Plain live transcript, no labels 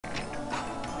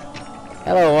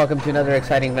Hello, welcome to another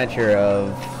exciting adventure of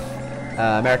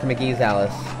American McGee's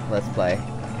Alice Let's Play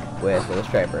with Little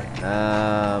Striper.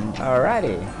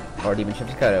 Alrighty. Or Demon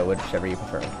Ships Dakota, whichever you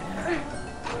prefer.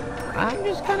 I'm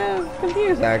just kind of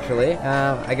confused, actually.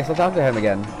 I guess I'll talk to him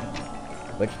again.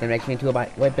 Which then makes me into a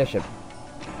white bishop.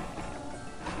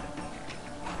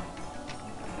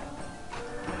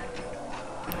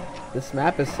 This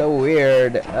map is so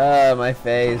weird. My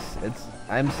face.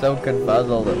 I'm so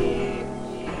confuzzled.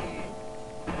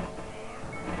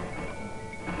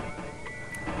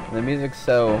 The music's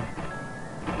so...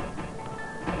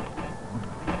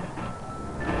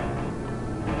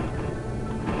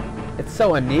 It's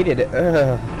so unneeded.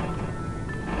 Ugh.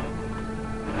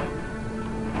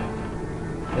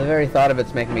 The very thought of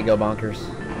it's making me go bonkers.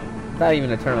 Not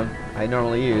even a term I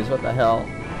normally use. What the hell?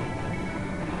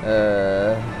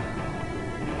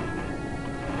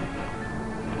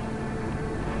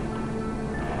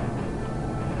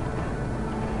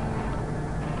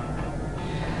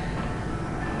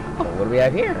 What do we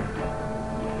have here?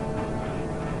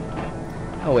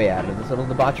 A way out of this little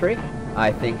debauchery?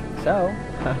 I think so.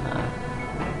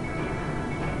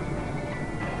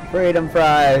 Freedom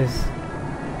fries!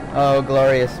 Oh,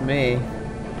 glorious me.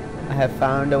 I have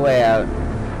found a way out.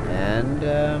 And,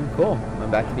 cool. I'm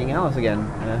back to being Alice again.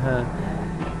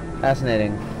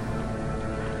 Fascinating.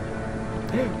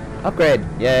 Upgrade!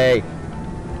 Yay!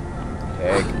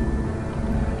 Take.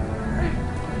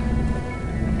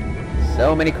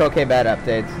 So many croquet bat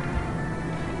updates.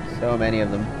 So many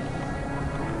of them.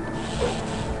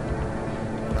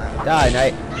 Die,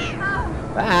 knight.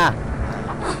 Ah!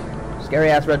 Scary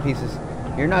ass red pieces.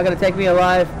 You're not gonna take me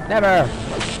alive? Never!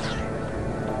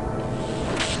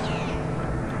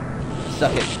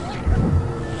 Suck it.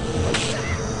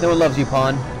 No one loves you,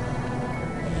 pawn.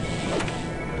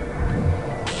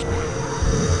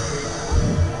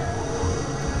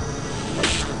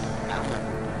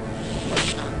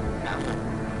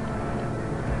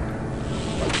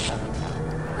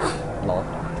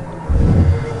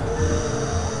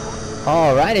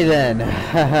 Alrighty then.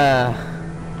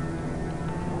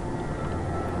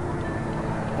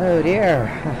 Oh dear.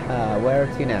 Where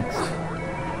to next?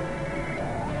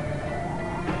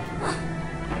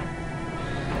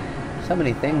 So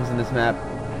many things in this map.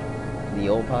 The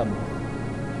old pub.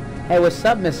 Hey, what's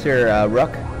up, Mr.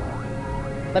 Rook?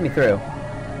 Let me through.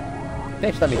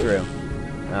 Bitch, let me through.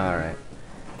 Alright.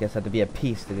 Guess I have to be a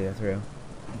piece to get through.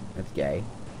 That's gay.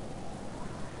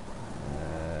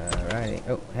 Alrighty.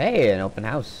 Oh, hey, an open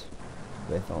house.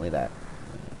 With only that.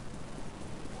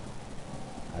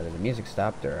 Either the music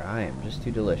stopped or I am just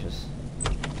too delicious.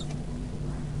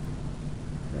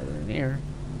 Nothing in here.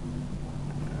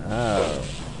 Oh.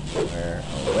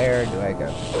 Where do I go?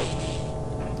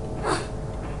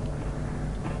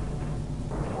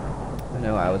 Oh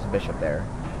no, I was a bishop there.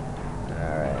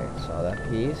 Alright, saw that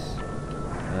piece.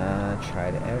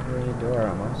 Tried every door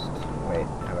almost. Wait,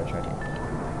 how about I try to...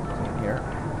 in here?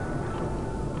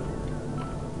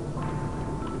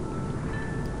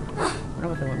 I don't know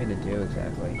what they want me to do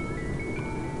exactly.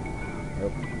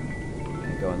 Nope.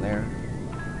 Can't go in there.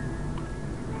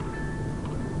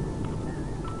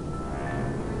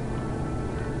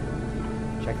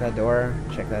 Check that door.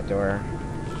 Check that door.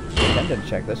 I'm tempted to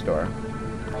check this door.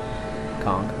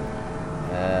 Conk.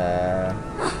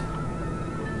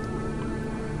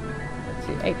 Let's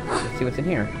see. Hey, let's see what's in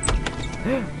here.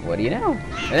 What do you know?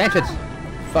 An entrance!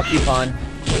 Fuck you, pawn.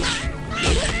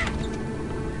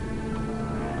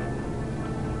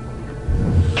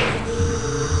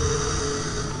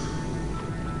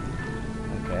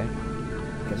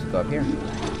 Go up here.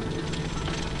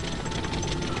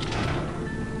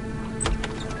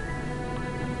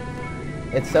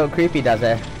 It's so creepy, does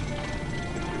it?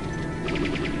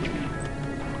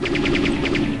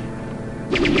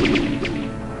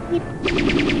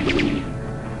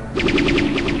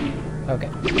 Okay.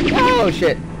 Oh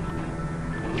shit!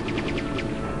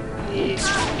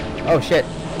 Oh shit!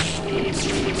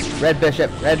 Red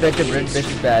bishop, red bishop, red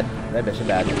bishop bad. Red bishop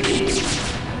bad.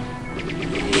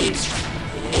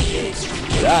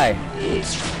 Die.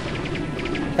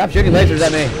 Stop shooting lasers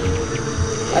at me.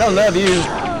 I don't love you.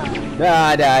 Ah,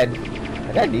 I died.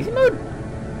 I died in easy mode?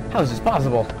 How is this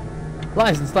possible?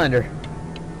 Lies and slender.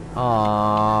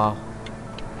 Aww.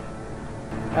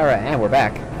 Alright, and we're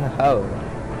back. Oh.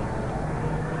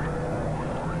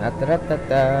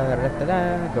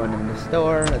 Going in the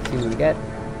store. Let's see what we get.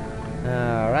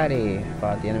 Alrighty.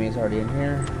 Thought the enemy's already in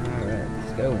here. Alright,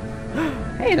 let's go.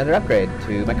 Hey, another upgrade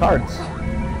to my cards.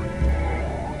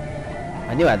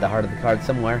 I knew I had the heart of the card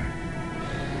somewhere.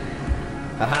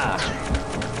 Haha!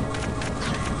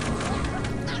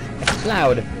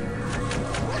 Explode!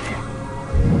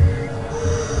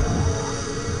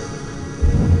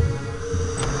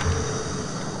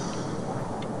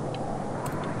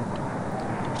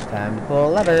 Time to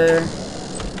pull lever.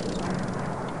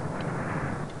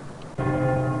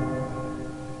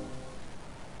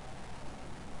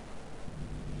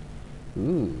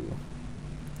 Ooh.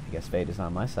 I guess fate is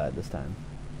on my side this time.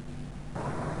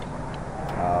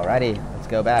 Alrighty, let's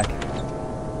go back. I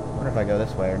wonder if I go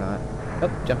this way or not. Oh,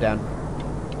 jump down.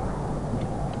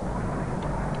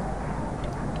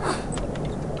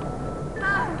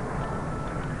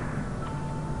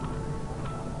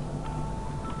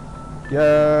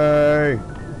 Yay!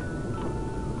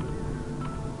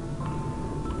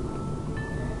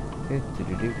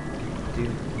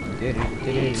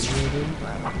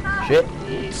 Shit.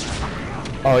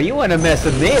 Oh, you wanna mess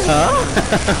with me,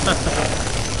 huh?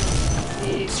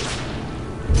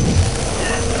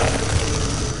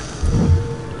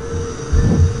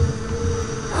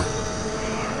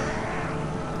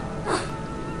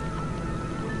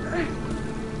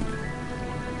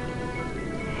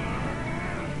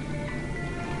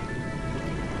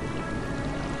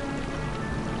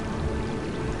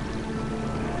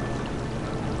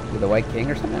 The White King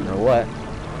or something, or what?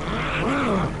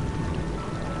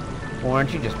 Or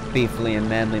aren't you just beefly and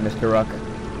manly, Mr. Rook?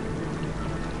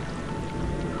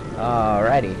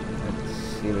 Alrighty, let's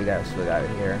see what we got. So we got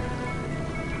here.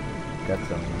 Got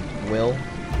some will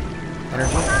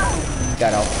energy.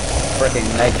 Got a freaking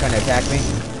knight trying to attack me.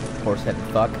 Horse-headed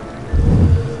fuck.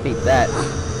 Beat that.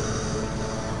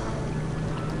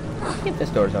 Let's see if this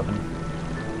door's open.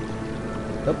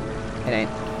 Nope, it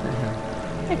ain't.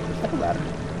 Hey, there's like a ladder.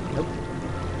 Nope.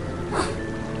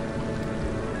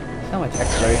 So much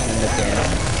exploration in this game.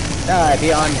 Die,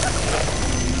 beyond.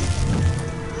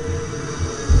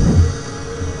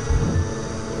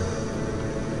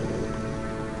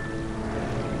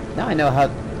 Now I know how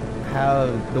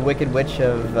the Wicked Witch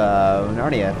of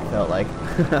Narnia felt like.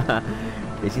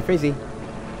 Freezy, freezy.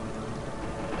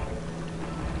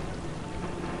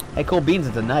 Hey, cool beans,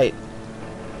 it's a knight.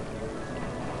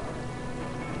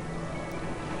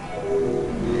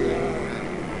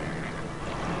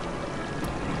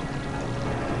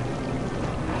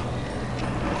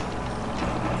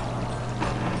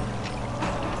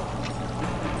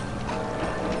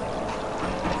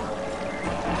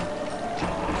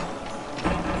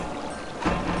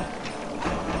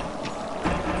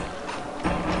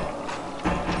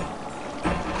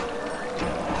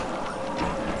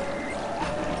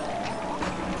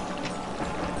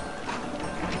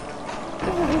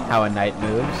 How a knight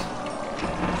moves.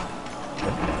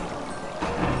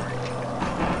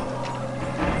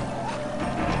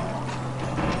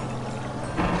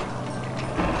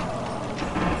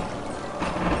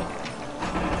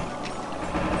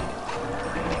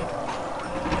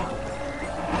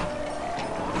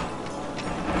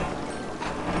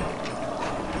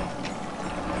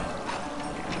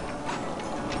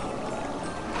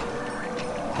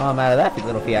 Oh, I'm out of that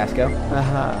little fiasco.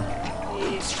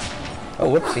 Oh,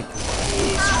 whoopsie.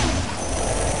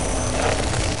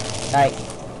 Hi.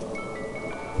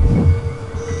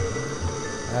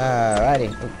 Alrighty.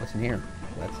 Oh, what's in here?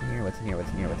 What's in here? What's in here? What's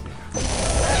in here? What's in here?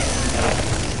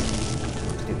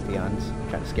 Stupid peons.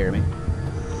 Trying to scare me.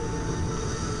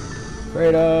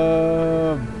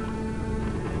 Freedom!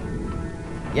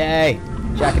 Yay!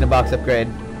 Jack in the Box upgrade.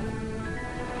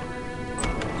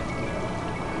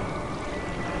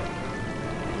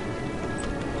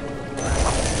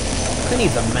 Who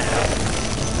needs a map?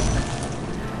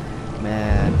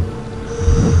 Man.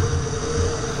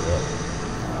 Shit.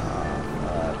 Oh,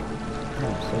 fuck.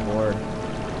 I'm so bored.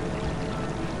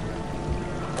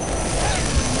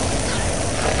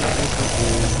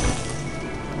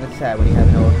 What's that when you have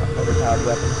an overpowered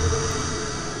weapon?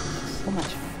 So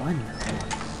much fun.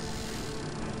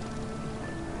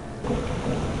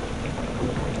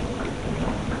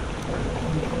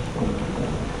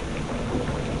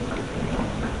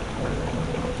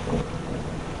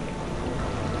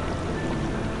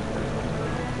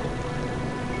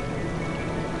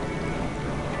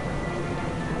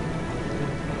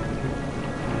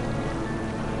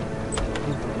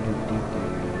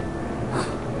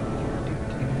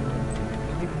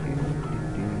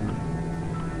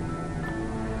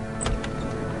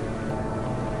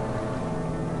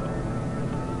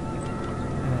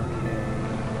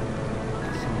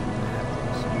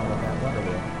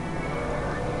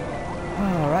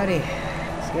 Alrighty,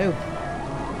 let's go.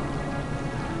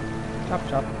 Chop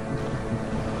chop.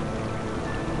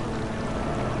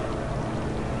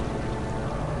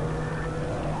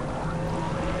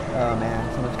 Oh man,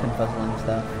 so much confuzzling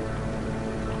stuff.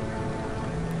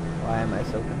 Why am I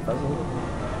so confuzzled?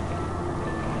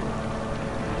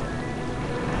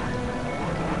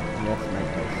 That's my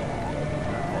case.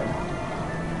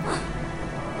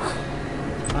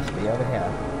 Must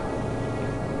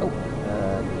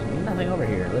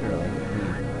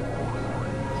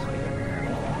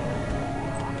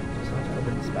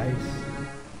space.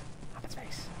 I'm in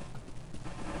space.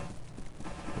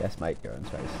 Yes, Mike, you're in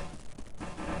space.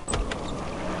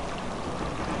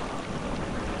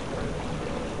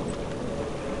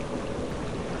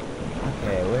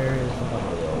 Okay, where is the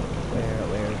water wheel?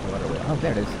 Where's the water wheel? Oh,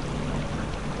 there it is.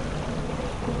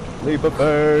 Leap of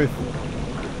faith!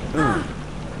 Ooh.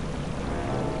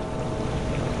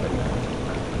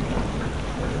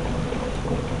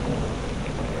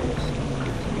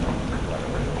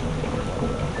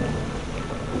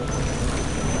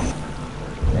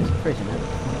 That's crazy, man.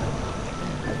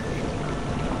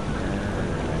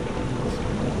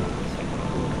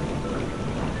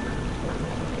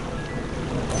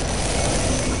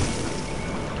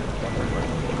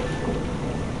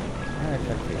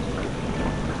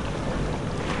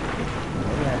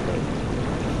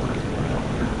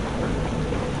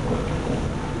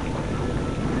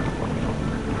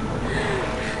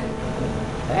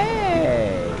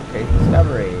 Hey! Great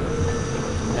discovery.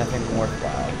 Nothing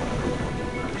worthwhile.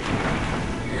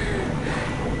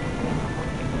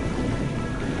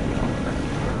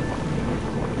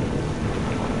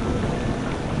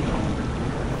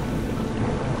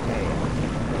 Okay.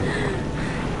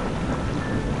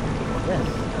 This.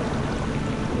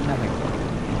 Nothing.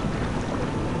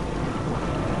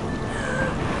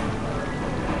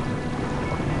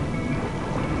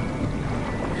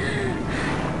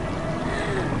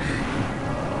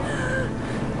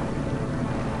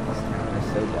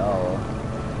 So dull.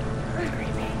 It's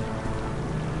creepy.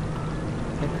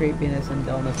 The creepiness and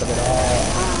dullness of it all.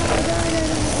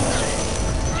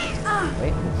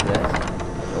 Wait, what's this?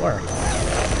 A door. I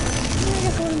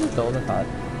guess I wasn't as dull as I thought.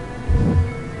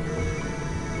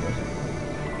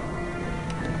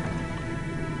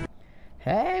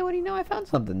 Hey, what do you know? I found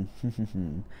something.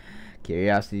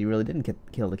 Curiosity really didn't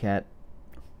kill the cat.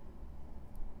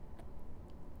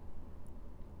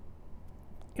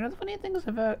 You know, the funny thing is,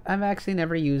 I've actually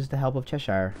never used the help of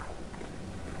Cheshire.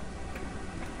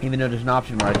 Even though there's an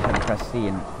option where I just had to press C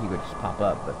and he would just pop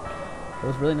up, but there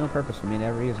was really no purpose for me to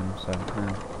ever use him, so,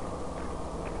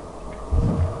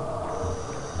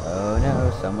 Oh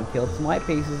no, someone killed some white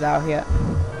pieces out here.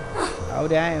 Oh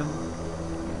damn.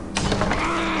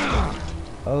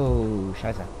 Oh,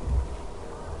 scheiße.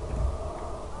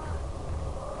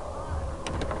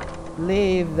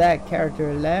 Leave that character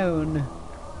alone.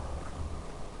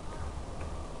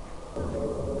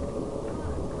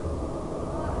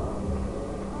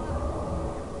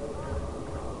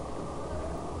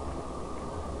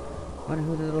 Wonder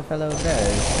who the little fellow does.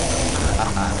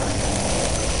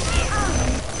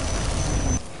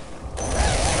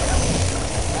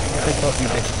 They put you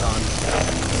bitches on.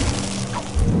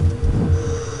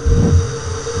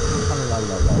 La la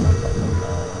la la la la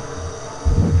la.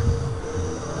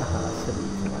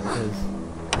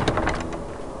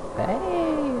 Hey,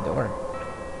 door.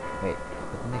 Wait,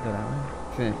 didn't they go that way?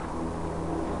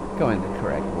 Going the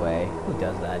correct way. Who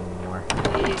does that anymore?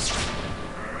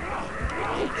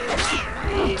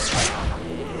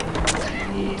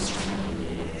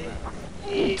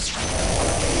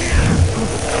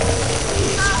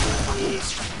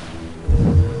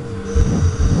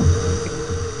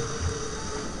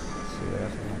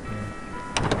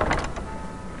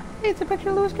 Hey, it's a picture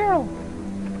of Lewis Carroll.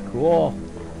 Cool.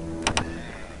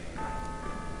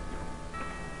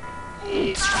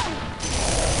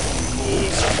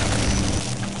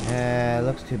 It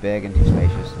looks too big and too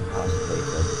spacious and possibly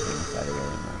filled with things that I really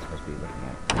am not supposed to be looking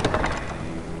at.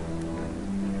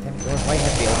 Damn it, doors might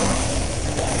have to be open.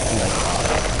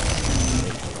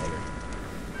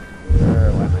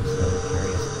 Why am I so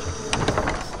curious and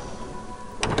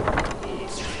checking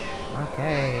this?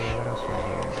 Okay, what else do we have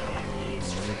here?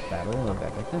 Another battle, a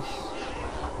bed like this.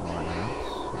 More mounts.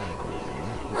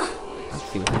 Let's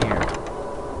see what's in here.